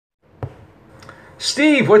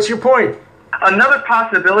Steve, what's your point? Another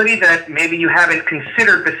possibility that maybe you haven't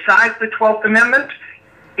considered besides the 12th Amendment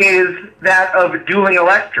is that of dueling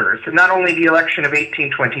electors. Not only the election of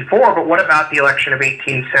 1824, but what about the election of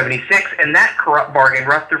 1876 and that corrupt bargain,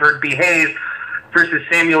 Rutherford B. Hayes versus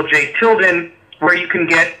Samuel J. Tilden, where you can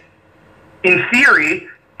get, in theory,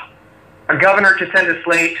 a governor to send a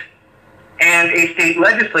slate and a state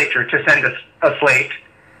legislature to send a slate,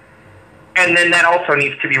 and then that also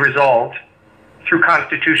needs to be resolved through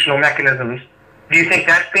constitutional mechanisms. Do you think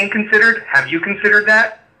that's being considered? Have you considered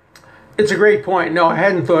that? It's a great point. No, I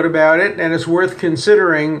hadn't thought about it, and it's worth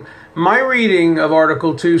considering. My reading of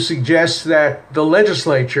Article 2 suggests that the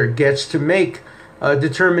legislature gets to make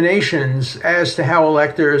determinations as to how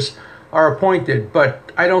electors are appointed,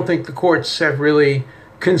 but I don't think the courts have really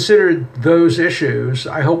considered those issues.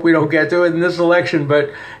 I hope we don't get to it in this election,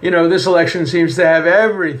 but, this election seems to have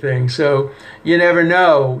everything, so you never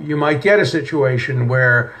know. You might get a situation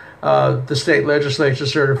where the state legislature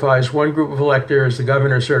certifies one group of electors, the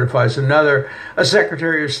governor certifies another, a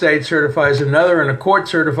secretary of state certifies another, and a court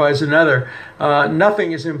certifies another.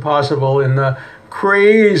 Nothing is impossible in the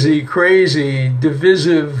crazy, crazy,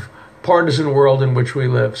 divisive, partisan world in which we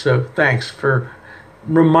live. So thanks for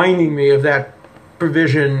reminding me of that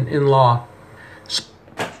provision in law.